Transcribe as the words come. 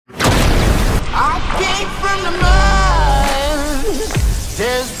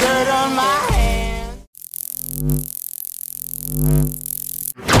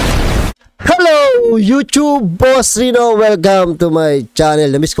YouTube, Boss Rino, welcome to my channel.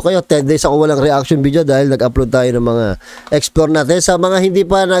 Namiss ko kayo, 10 days ako walang reaction video dahil nag-upload tayo ng mga explore natin. Sa mga hindi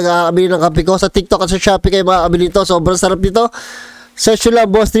pa nag-aabili ng kape ko, sa TikTok at sa Shopee kayo makakabili ito. Sobrang sarap nito. Search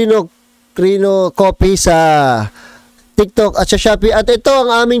lang Boss Rino Coffee sa TikTok at sa Shopee. At ito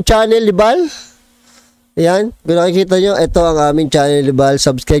ang aming channel, Libal. Ayan, kung nakikita nyo, ito ang aming channel, Libal.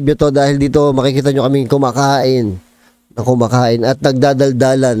 Subscribe nyo to dahil dito makikita nyo kaming kumakain at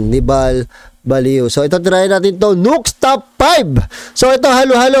nagdadaldalan ni Baliw. So ito try natin to, NUKES Top 5. So ito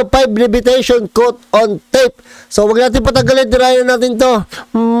halo-halo 5 levitation coat on tape. So wag natin patagalin, tirayan natin to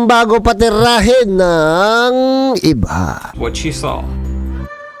bago patirahin ng iba. What she saw.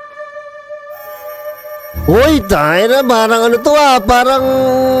 Uy, tayo na, parang ano to parang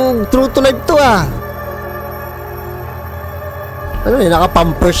true to life to Ano yun,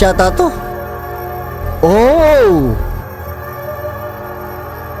 naka-pampers yata to.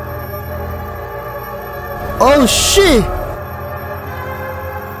 Oh, shit!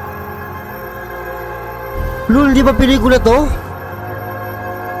 Lul, di ba pelikula to?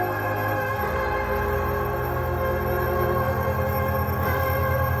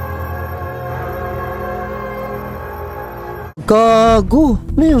 Gago!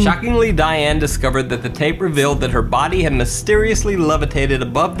 Shockingly, Diane discovered that the tape revealed that her body had mysteriously levitated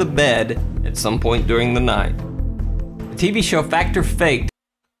above the bed at some point during the night. The TV show Factor faked.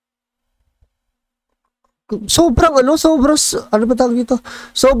 Sobrang ano ba tawag dito?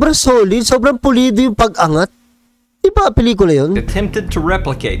 Sobrang solid, sobrang pulido yung pag-angat. Di ba pelikula yun? Attempted to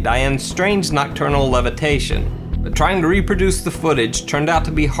replicate Diane's strange nocturnal levitation, but trying to reproduce the footage turned out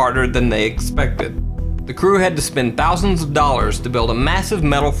to be harder than they expected. The crew had to spend thousands of dollars to build a massive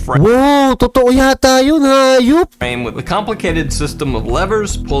metal frame. Wow, totoo yata yun, hayop! Frame with a complicated system of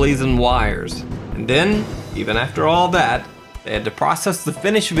levers, pulleys, and wires. And then, even after all that, they had to process the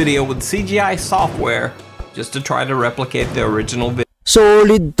finished video with CGI software just to try to replicate the original video.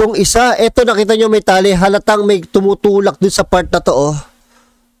 Solid tong isa. Eto, nakita nyo may tali. Halatang may tumutulak dun sa part na to,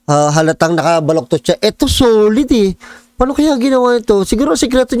 halatang nakabaloktot siya. Eto, solid Paano kaya ginawa ito? Siguro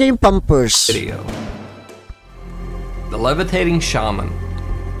sikreto niya yung pampers. Video. The Levitating Shaman.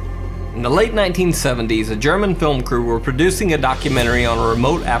 In the late 1970s, a German film crew were producing a documentary on a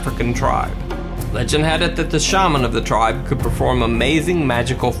remote African tribe. Legend had it that the shaman of the tribe could perform amazing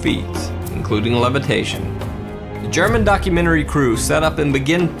magical feats, including levitation. The German documentary crew set up and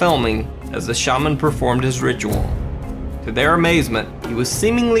began filming as the shaman performed his ritual. To their amazement, he was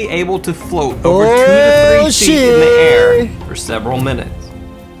seemingly able to float over 2 to 3 feet in the air for several minutes.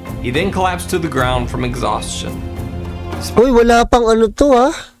 He then collapsed to the ground from exhaustion. Uy, wala pang ano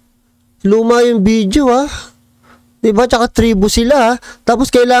to Luma yung video Diba? Tsaka tribo sila Tapos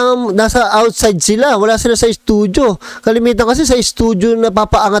kailangan nasa outside sila. Wala sila sa studio. Kalimitan kasi sa studio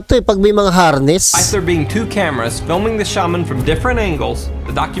napapaangat to pag may mga harness. Despite there being 2 cameras filming the shaman from different angles,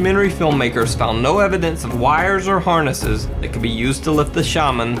 the documentary filmmakers found no evidence of wires or harnesses that could be used to lift the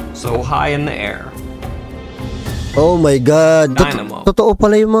shaman so high in the air. Oh my God. Dynamo. Totoo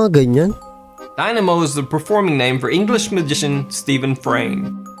pala yung mga ganyan. Dynamo is the performing name for English magician Stephen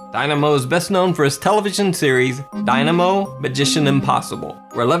Frame. Dynamo is best known for his television series, Dynamo, Magician Impossible,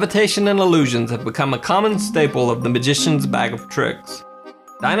 where levitation and illusions have become a common staple of the magician's bag of tricks.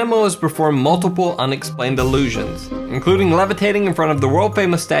 Dynamo has performed multiple unexplained illusions, including levitating in front of the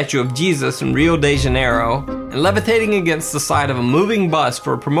world-famous statue of Jesus in Rio de Janeiro, and levitating against the side of a moving bus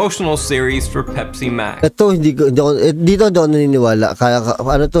for a promotional series for Pepsi Max. Ito, dito ako naniniwala. Kaya,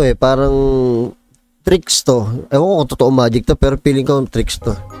 ano to parang tricks to. Ewan ko kung totoo magic to, pero feeling ko tricks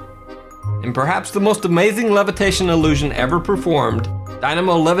to. In perhaps the most amazing levitation illusion ever performed,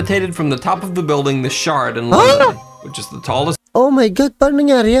 Dynamo levitated from the top of the building the Shard in London, which is the tallest my God, paano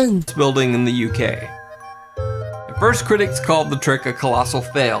nangyari yan? building in the UK. At first, critics called the trick a colossal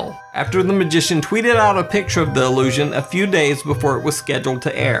fail, after the magician tweeted out a picture of the illusion a few days before it was scheduled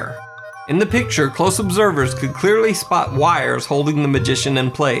to air. In the picture, close observers could clearly spot wires holding the magician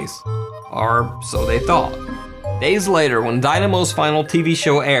in place, or so they thought. Days later, when Dynamo's final TV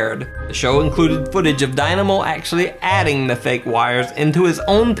show aired, the show included footage of Dynamo actually adding the fake wires into his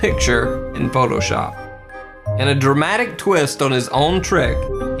own picture in Photoshop. In a dramatic twist on his own trick,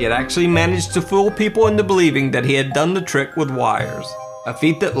 he had actually managed to fool people into believing that he had done the trick with wires. A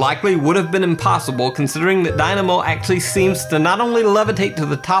feat that likely would have been impossible considering that Dynamo actually seems to not only levitate to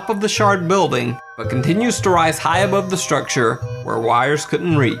the top of the Shard building, but continues to rise high above the structure where wires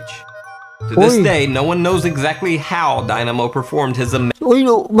couldn't reach. To this day, no one knows exactly how Dynamo performed his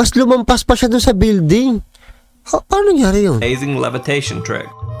mas lumampas pa siya doon sa building. Paano nangyari yun? Amazing levitation trick.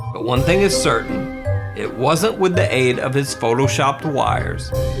 But one thing is certain, it wasn't with the aid of his photoshopped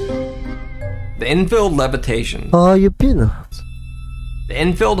wires. The infilled levitation. Hayop yun ah. The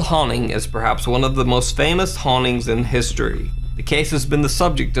infilled haunting is perhaps one of the most famous hauntings in history. The case has been the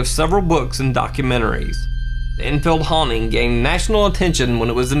subject of several books and documentaries. The infilled haunting gained national attention when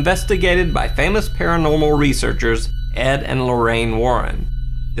it was investigated by famous paranormal researchers Ed and Lorraine Warren.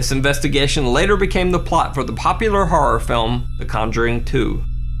 This investigation later became the plot for the popular horror film The Conjuring 2.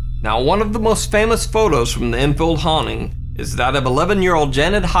 Now, one of the most famous photos from the infilled haunting is that of 11-year-old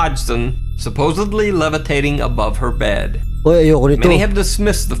Janet Hodgson supposedly levitating above her bed. Oy, ayoko nito. Many have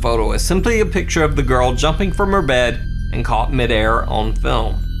dismissed the photo as simply a picture of the girl jumping from her bed and caught midair on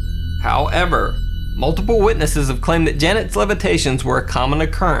film. However, multiple witnesses have claimed that Janet's levitations were a common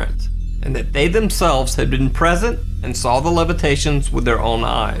occurrence, and that they themselves had been present and saw the levitations with their own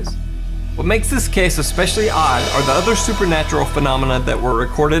eyes. What makes this case especially odd are the other supernatural phenomena that were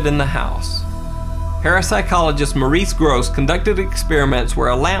recorded in the house. Parapsychologist Maurice Grosse conducted experiments where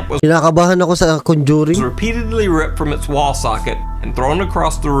a lamp was Kinakabahan ako sa Conjuring. repeatedly ripped from its wall socket and thrown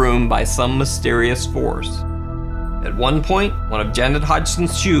across the room by some mysterious force. At one point, one of Janet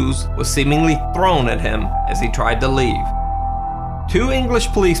Hodgson's shoes was seemingly thrown at him as he tried to leave. 2 English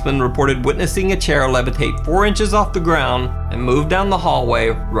policemen reported witnessing a chair levitate 4 inches off the ground and move down the hallway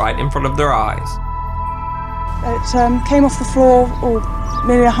right in front of their eyes. It came off the floor, or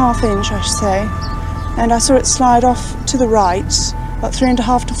maybe a half inch, I should say, and I saw it slide off to the right, about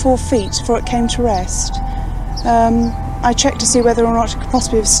 3.5 to 4 feet before it came to rest. I checked to see whether or not it could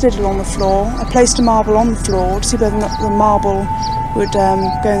possibly have slid along the floor. I placed a marble on the floor to see whether or not the marble would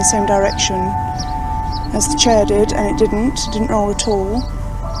go in the same direction as the chair did, and it didn't roll at all.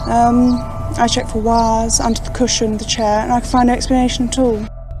 I checked for wires under the cushion of the chair, and I could find no explanation at all.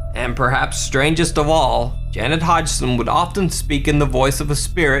 And perhaps strangest of all, Janet Hodgson would often speak in the voice of a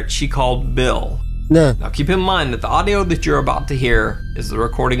spirit she called Bill. Na. Now keep in mind that the audio that you're about to hear is the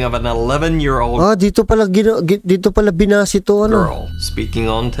recording of an 11-year-old Dito pala binasi to ano. girl speaking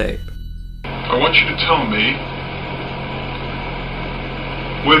on tape. I want you to tell me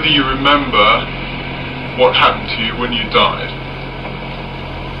whether you remember what happened to you when you died.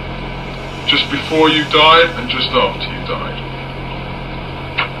 Just before you died and just after you died.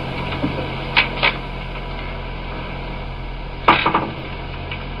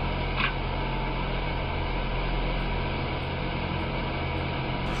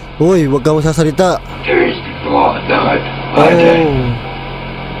 Uy, wag kang masasalita. Days before I died, I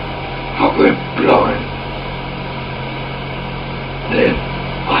went blind. Then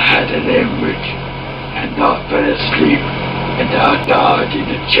I had an hemorrhage, and I fell asleep, and I died in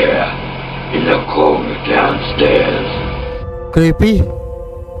a chair in the corner downstairs. Creepy. The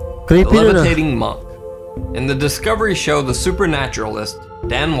Creepy na na. levitating monk. In the Discovery show The Supernaturalist,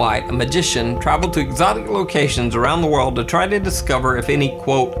 Dan White, a magician, traveled to exotic locations around the world to try to discover if any,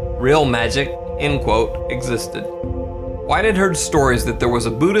 quote, real magic, end quote, existed. White had heard stories that there was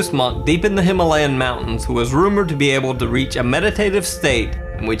a Buddhist monk deep in the Himalayan mountains who was rumored to be able to reach a meditative state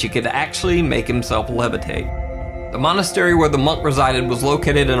in which he could actually make himself levitate. The monastery where the monk resided was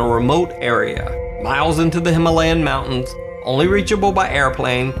located in a remote area, miles into the Himalayan mountains, only reachable by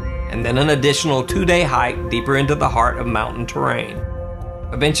airplane, and then an additional 2-day hike deeper into the heart of mountain terrain.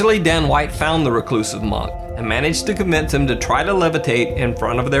 Eventually, Dan White found the reclusive monk and managed to convince him to try to levitate in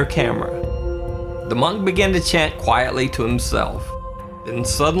front of their camera. The monk began to chant quietly to himself. Then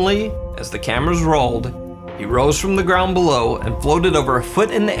suddenly, as the cameras rolled, he rose from the ground below and floated over a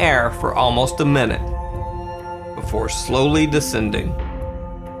foot in the air for almost a minute, before slowly descending.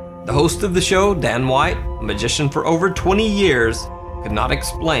 The host of the show, Dan White, a magician for over 20 years, could not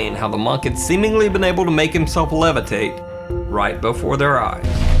explain how the monk had seemingly been able to make himself levitate right before their eyes.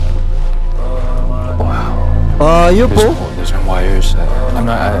 Wow. Yun po. There's no wires.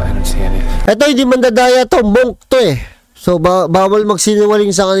 I don't see anything. Ito, hindi mandadaya to. Monk to eh. So, bawal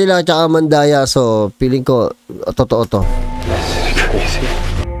magsinungaling sa kanila at saka mandaya. So, feeling ko, totoo to. This is crazy.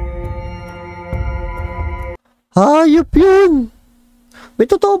 Hayop yun. May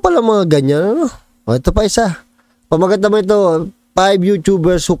totoo pala mga ganyan, ano? O, ito pa isa. Pamagat naman ito, 5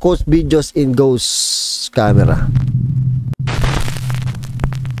 YouTubers who post videos in ghost camera.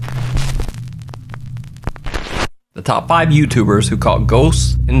 The top 5 YouTubers who caught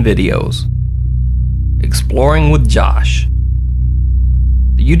ghosts in videos. Exploring with Josh.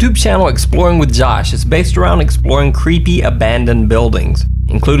 The YouTube channel Exploring with Josh is based around exploring creepy abandoned buildings,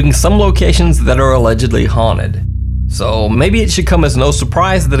 including some locations that are allegedly haunted. So maybe it should come as no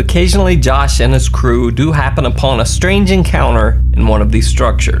surprise that occasionally Josh and his crew do happen upon a strange encounter in one of these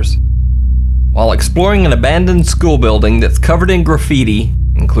structures. While exploring an abandoned school building that's covered in graffiti,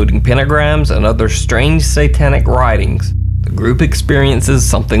 including pentagrams and other strange satanic writings, The group experiences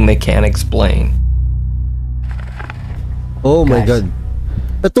something they can't explain. Oh my God.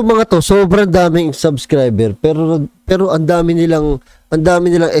 Ito mga to, sobrang daming subscriber, pero ang dami nilang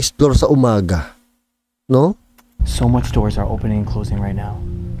explore sa umaga. No? So much doors are opening and closing right now.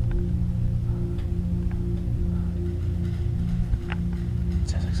 It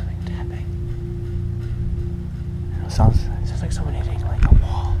sounds like something tapping. It sounds like someone hitting like a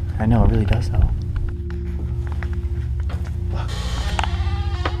wall. I know, it really does though. Look.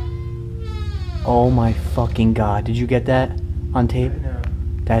 Oh my fucking God, did you get that on tape? No.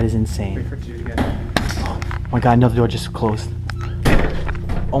 That is insane. Wait for you to get it. Oh my God, another door just closed.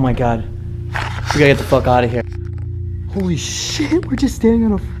 Oh my God. We gotta get the fuck out of here. Holy shit, we're just standing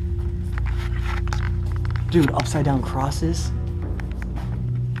on a... Dude, upside down crosses.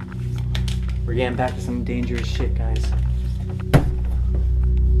 We're getting back to some dangerous shit, guys.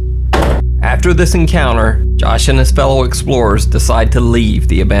 After this encounter, Josh and his fellow explorers decide to leave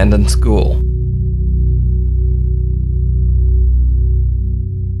the abandoned school.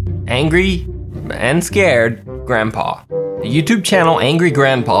 Angry and scared Grandpa. The YouTube channel Angry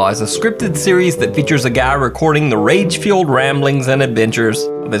Grandpa is a scripted series that features a guy recording the rage-fueled ramblings and adventures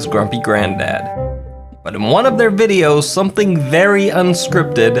of his grumpy granddad. But in one of their videos, something very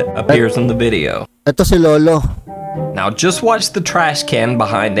unscripted appears in the video. Ito si Lolo. Now just watch the trash can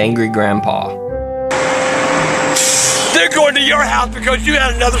behind Angry Grandpa. They're going to your house because you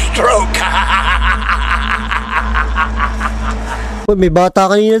had another stroke. Uy, may bata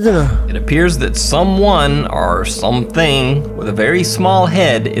kanina dun ah. It appears that someone or something with a very small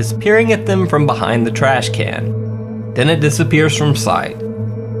head is peering at them from behind the trash can. Then it disappears from sight.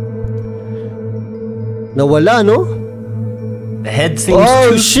 Nawala, no? The head seems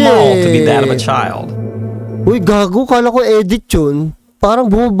too small to be that of a child. Uy, gago, kala ko edit yun. Parang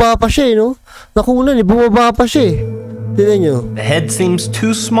bumaba pa siya, no? Nakunan eh, bumaba pa siya eh. Tignan nyo. The head seems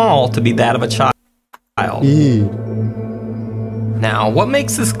too small to be that of a child. Now, what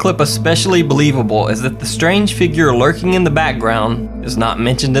makes this clip especially believable is that the strange figure lurking in the background is not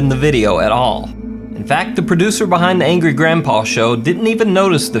mentioned in the video at all. In fact, the producer behind the Angry Grandpa show didn't even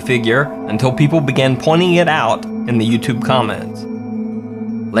notice the figure until people began pointing it out in the YouTube comments.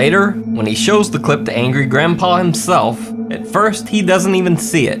 Later, when he shows the clip to Angry Grandpa himself, at first he doesn't even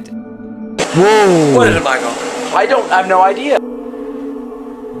see it. Whoa! What is it, Michael? I have no idea.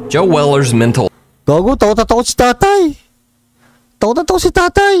 Joe Weller's mental Gago, takot si tatay. Takot si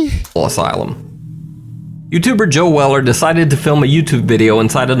tatay. asylum. YouTuber Joe Weller decided to film a YouTube video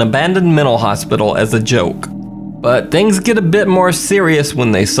inside an abandoned mental hospital as a joke. But things get a bit more serious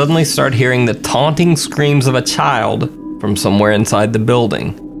when they suddenly start hearing the taunting screams of a child from somewhere inside the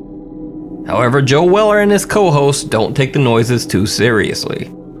building. However, Joe Weller and his co-host don't take the noises too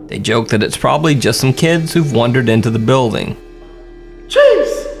seriously. They joke that it's probably just some kids who've wandered into the building.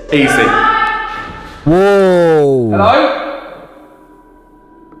 Jeez. Easy. Whoa! Hello?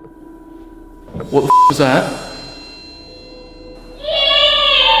 What the was that?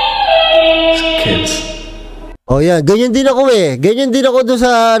 It's kids. Oh yeah, ganyan din ako eh. Ganyan din ako doon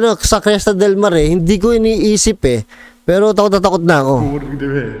sa sa Cresta del Mar eh. Hindi ko iniisip eh. Pero takot na ako. What do we do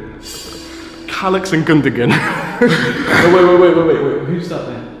here? Calix and Gundogan. Oh, wait. Who's that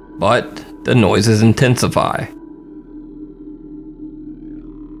there? But the noises intensify.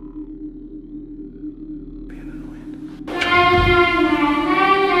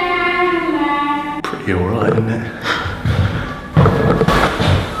 Pretty alright, isn't it?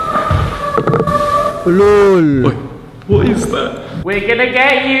 Ulol! Wait, what is that? We're gonna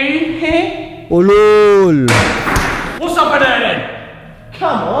get you. Ulol! What's up in there then?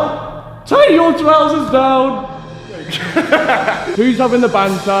 Come on! Take your trousers down! Who's having the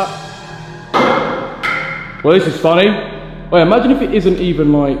banter? Well, this is funny. Wait, imagine if it isn't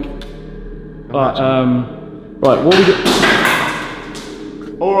even like... right, what we get...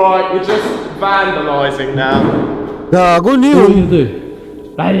 Alright, you're just vandalising now. Gago What are niyo. you gonna do?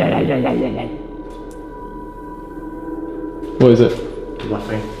 What is it?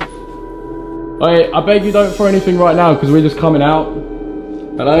 Nothing. Hey, I beg you don't throw anything right now because we're just coming out.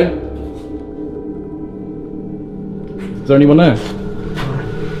 Hello? Is there anyone there?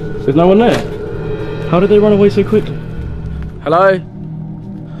 There's no one there. How did they run away so quickly? Hello?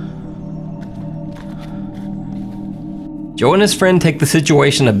 Joe and his friend take the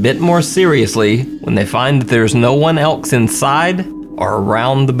situation a bit more seriously when they find that there's no one else inside or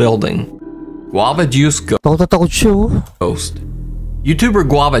around the building. Guava Juice Takot siya. Ghost. YouTuber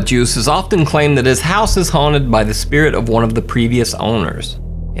Guava Juice has often claimed that his house is haunted by the spirit of one of the previous owners.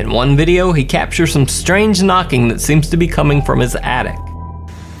 In one video, he captures some strange knocking that seems to be coming from his attic.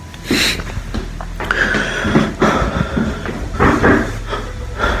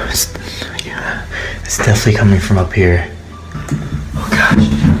 definitely coming from up here. Oh gosh.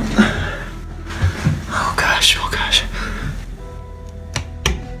 Oh gosh, oh gosh.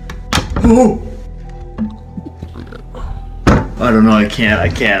 Oh. I don't know, I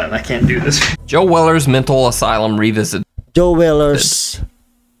can't do this. Joe Weller's Mental Asylum Revisited. Joe Weller's.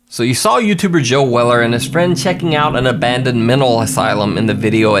 So you saw YouTuber Joe Weller and his friend checking out an abandoned mental asylum in the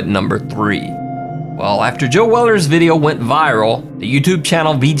video at number 3. Well, after Joe Weller's video went viral, the YouTube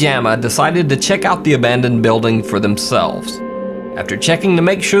channel VJama decided to check out the abandoned building for themselves. After checking to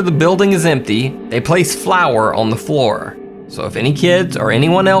make sure the building is empty, they place flour on the floor. So if any kids or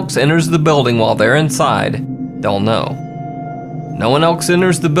anyone else enters the building while they're inside, they'll know. No one else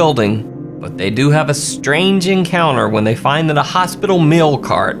enters the building, but they do have a strange encounter when they find that a hospital meal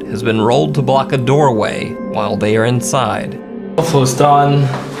cart has been rolled to block a doorway while they are inside. Off was done.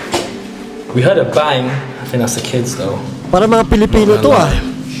 We heard a bang. I think that's the kids though. Para mga Pilipino to ah.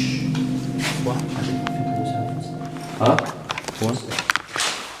 Huh?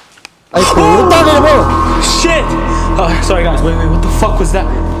 Ay, puta na mo! Shit! Oh, sorry guys, wait, what the fuck was that?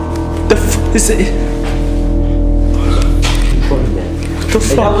 This is... What the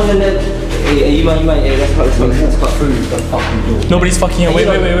fuck? Let's cut through the fucking door. Nobody's fucking here. Wait.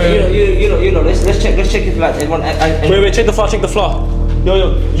 You know, let's check if like everyone. Wait, check the floor.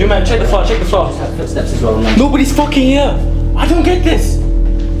 Yo, you man, check the floor. Footsteps as well. Man. Nobody's fucking here. I don't get this.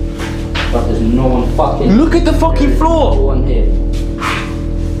 But there's no one fucking. Look at the fucking floor. No one here.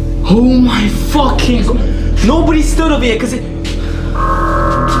 Oh my fucking god. Nobody stood over here because it.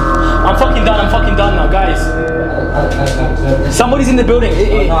 I'm fucking done now, guys. Somebody's in the building.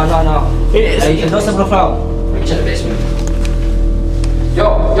 No. Don't step on the floor. Check the basement. Yo.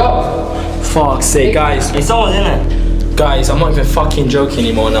 Fuck's sake, guys. It's someone in it. Guys, I'm not even fucking joking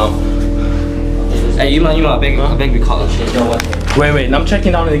anymore now. Hey, you man, I beg we cut that shit. Yo, what? Wait, I'm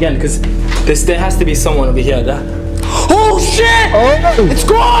checking down it again because there has to be someone over here. Oh shit! Oh! It's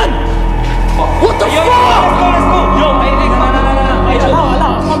gone! What the fuck? Let's go! Yo, hey, no,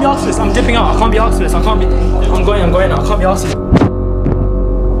 I can't be asked this. I'm dipping out. I can't be asked this. I'm going. I can't be asked this.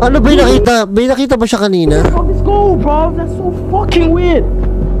 Ano ba yung nakita? May nakita ba siya kanina? Let's go, bro. That's so fucking weird.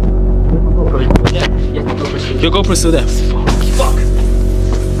 Your GoPro's still there. Fuck.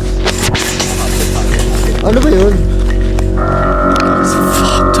 Ano ba yun? It's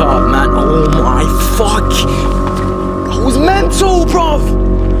fucked up, man. Oh my fuck. That was mental, bro.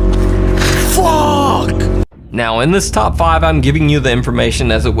 Fuck. Now in this top 5, I'm giving you the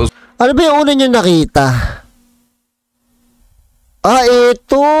information as it was. Ano ba yung una nyo nakita? Ah,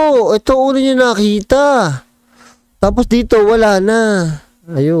 ito una nyo nakita. Tapos dito wala na.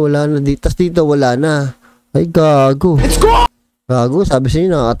 Ayun, wala na dito. Tapos dito wala na. Ay, gago. Let's go! Gago, sabi sa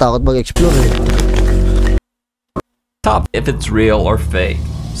inyo, nakakatakot mag-explore eh. Top if it's real or fake.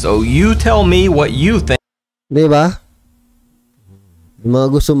 So you tell me what you think. Diba? Yung mga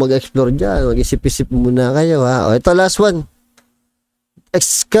gusto mag-explore dyan, mag-isip-isip muna kayo ha. O, ito last one.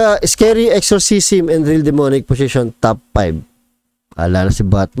 Scary exorcism and real demonic possession top 5. Alala si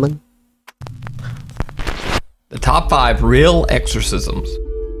Batman. The top 5 real exorcisms.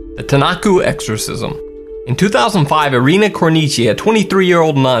 The Tanaku exorcism. In 2005, Irina Cornici, a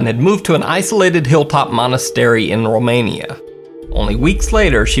 23-year-old nun, had moved to an isolated hilltop monastery in Romania. Only weeks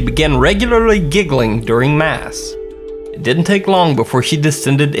later, she began regularly giggling during Mass. It didn't take long before she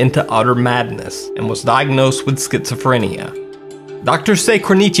descended into utter madness and was diagnosed with schizophrenia. Doctors say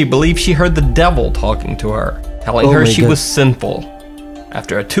Cornici believed she heard the devil talking to her, telling her she was sinful.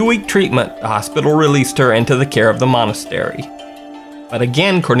 After a 2-week treatment, the hospital released her into the care of the monastery. But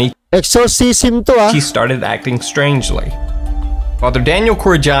again, Cornici exorcism to ah. She started acting strangely. Father Daniel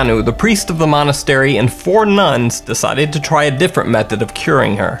Corrigianu, the priest of the monastery, and 4 nuns decided to try a different method of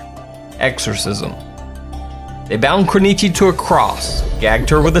curing her: exorcism. They bound Cornici to a cross, gagged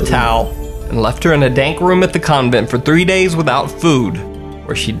her with a towel, and left her in a dank room at the convent for 3 days without food,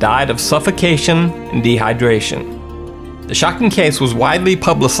 where she died of suffocation and dehydration. The shocking case was widely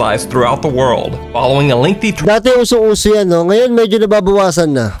publicized throughout the world, following a lengthy Dati uso-uso yan, no? Ngayon medyo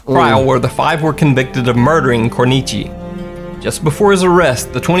nababawasan na. Trial where the 5 were convicted of murdering Cornici. Just before his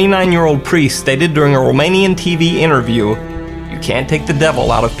arrest, the 29-year-old priest stated during a Romanian TV interview, "You can't take the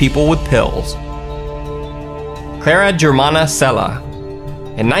devil out of people with pills." Clara Germana Sela.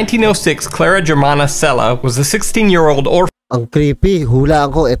 In 1906, Clara Germana Sela was a 16-year-old orphan. Ang creepy.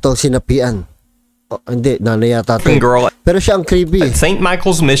 Hulaan ko, ito sinapian. Oh, hindi, nanay yata ito. Girl pero siya ang creepy. At St.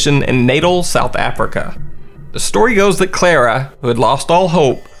 Michael's Mission in Natal, South Africa. The story goes that Clara, who had lost all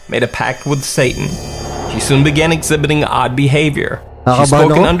hope, made a pact with Satan. She soon began exhibiting odd behavior. She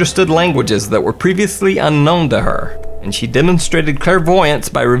spoke and understood languages that were previously unknown to her. and she demonstrated clairvoyance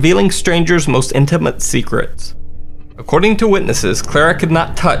by revealing strangers' most intimate secrets. According to witnesses, Clara could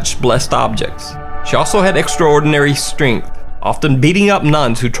not touch blessed objects. She also had extraordinary strength, often beating up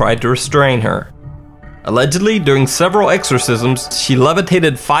nuns who tried to restrain her. Allegedly, during several exorcisms, she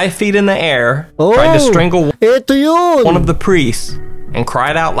levitated 5 feet in the air, trying to strangle one of the priests, and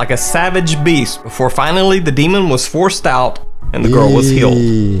cried out like a savage beast before finally the demon was forced out and the girl was healed.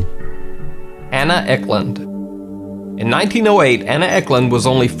 Anna Eklund. In 1908, Anna Eklund was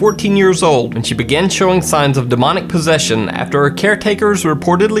only 14 years old when she began showing signs of demonic possession after her caretakers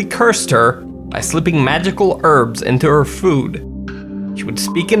reportedly cursed her by slipping magical herbs into her food. She would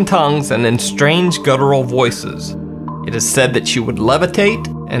speak in tongues and in strange guttural voices. It is said that she would levitate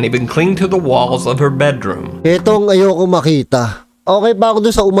and even cling to the walls of her bedroom. Itong ayoko makita. Okay pa ako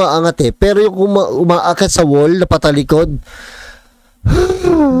doon sa umaangat eh, pero yung umaakyat sa wall na patalikod.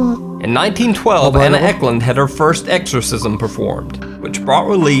 In 1912, Anna Eklund had her first exorcism performed, which brought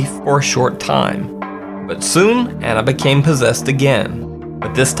relief for a short time. But soon, Anna became possessed again,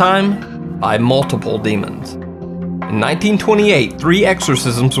 but this time by multiple demons. In 1928, 3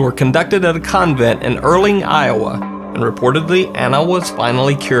 exorcisms were conducted at a convent in Erling, Iowa, and reportedly Anna was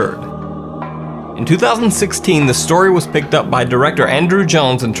finally cured. In 2016, the story was picked up by director Andrew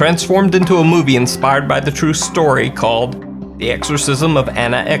Jones and transformed into a movie inspired by the true story called The Exorcism of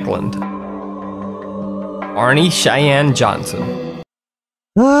Anna Eklund. Arnie Cheyenne Johnson.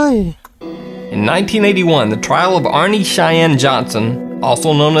 Hi. In 1981, the trial of Arnie Cheyenne Johnson,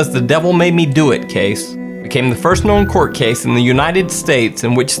 also known as the Devil Made Me Do It case, became the first known court case in the United States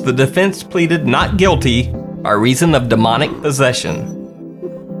in which the defense pleaded not guilty by reason of demonic possession.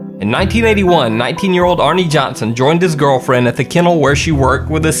 In 1981, 19-year-old Arnie Johnson joined his girlfriend at the kennel where she worked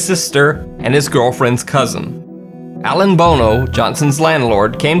with his sister and his girlfriend's cousin. Alan Bono, Johnson's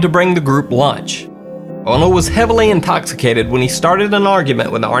landlord, came to bring the group lunch. Bono was heavily intoxicated when he started an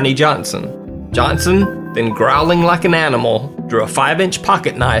argument with Arnie Johnson. Johnson, then growling like an animal, drew a 5-inch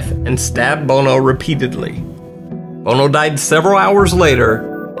pocket knife and stabbed Bono repeatedly. Bono died several hours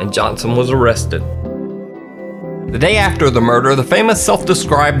later, and Johnson was arrested. The day after the murder, the famous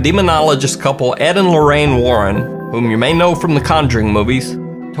self-described demonologist couple Ed and Lorraine Warren, whom you may know from the Conjuring movies,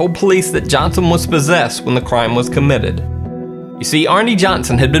 told police that Johnson was possessed when the crime was committed. You see, Arnie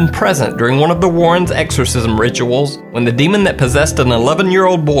Johnson had been present during one of the Warrens' exorcism rituals when the demon that possessed an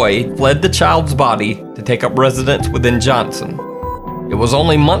 11-year-old boy fled the child's body to take up residence within Johnson. It was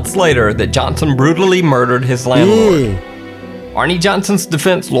only months later that Johnson brutally murdered his landlord. Arnie Johnson's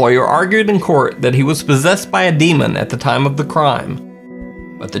defense lawyer argued in court that he was possessed by a demon at the time of the crime,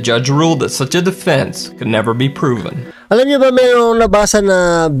 but the judge ruled that such a defense could never be proven. Alam niyo ba, meron akong nabasa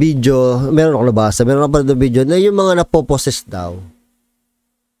na video, meron akong na video na yung mga napoposes daw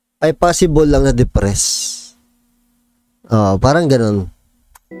ay possible lang na depress. Parang ganun.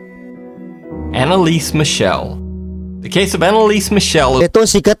 Annalise Michelle. The case of Annalise Michelle. Ito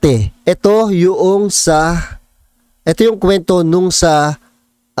sikat eh. Ito yung kwento nung sa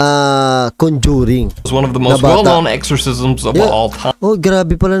Conjuring. It was one of the most well-known exorcisms of all time. Oh,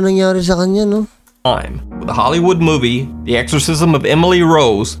 grabe pala nangyari sa kanya, no? With the Hollywood movie, The Exorcism of Emily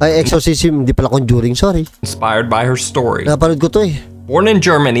Rose. Ay, exorcism, di pala Conjuring, sorry. Inspired by her story. Napanood ko to eh. Born in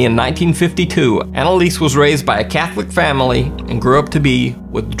Germany in 1952, Annalise was raised by a Catholic family and grew up to be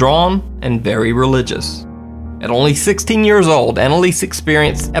withdrawn and very religious. At only 16 years old, Annalise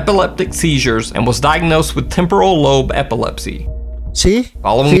experienced epileptic seizures and was diagnosed with temporal lobe epilepsy.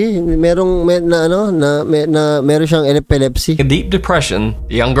 Meron siyang epilepsy. In deep depression,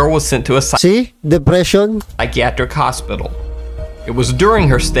 the young girl was sent to a psychiatric hospital. It was during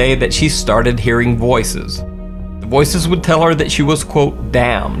her stay that she started hearing voices. The voices would tell her that she was, quote,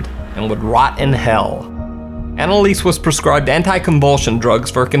 damned and would rot in hell. Annalise was prescribed anti-convulsion drugs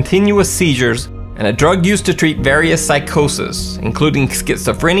for continuous seizures and a drug used to treat various psychosis, including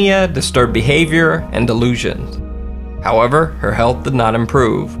schizophrenia, disturbed behavior, and delusions. However, her health did not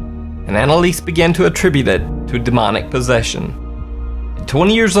improve, and Annalise began to attribute it to demonic possession. At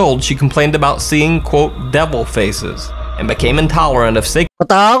 20 years old, she complained about seeing, quote, devil faces, and became intolerant of sacred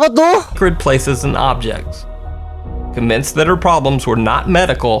places and objects. Convinced that her problems were not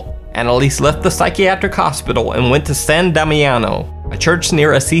medical, Annalise left the psychiatric hospital and went to San Damiano, a church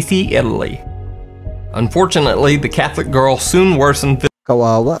near Assisi, Italy. Unfortunately, the Catholic girl soon worsened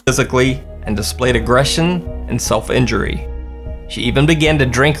physically and displayed aggression and self-injury. She even began to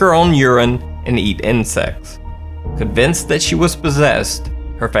drink her own urine and eat insects. Convinced that she was possessed,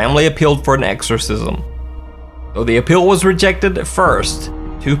 her family appealed for an exorcism. Though the appeal was rejected at first,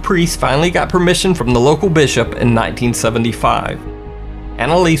 2 priests finally got permission from the local bishop in 1975.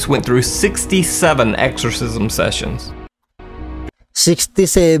 Annalise went through 67 exorcism sessions.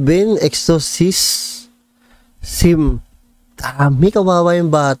 67 exorcist sim. Dami, kawawa yung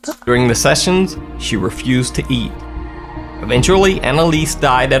bata. During the sessions, she refused to eat. Eventually, Annalise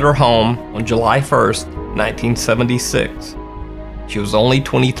died at her home on July 1st, 1976. She was only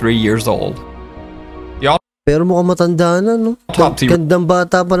 23 years old. The Pero mukhang matanda na, no? autopsy Gandang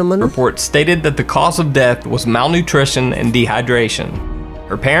bata pa naman. report stated that the cause of death was malnutrition and dehydration.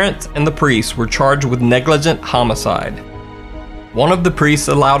 Her parents and the priest were charged with negligent homicide. One of the priests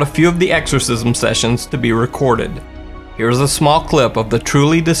allowed a few of the exorcism sessions to be recorded. Here's a small clip of the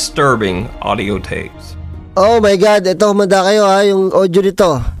truly disturbing audio tapes. Oh my God, ito, humanda kayo ha, yung audio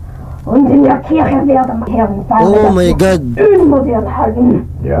nito. Oh my God.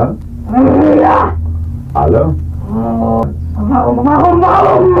 Ja? Hallo?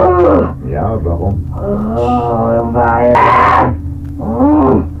 Ja, warum?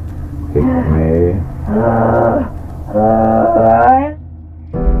 Fick mig.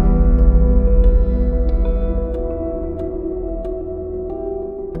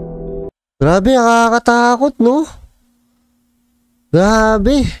 Grabe, nakakatakot, no?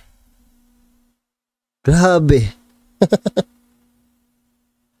 Grabe. Grabe.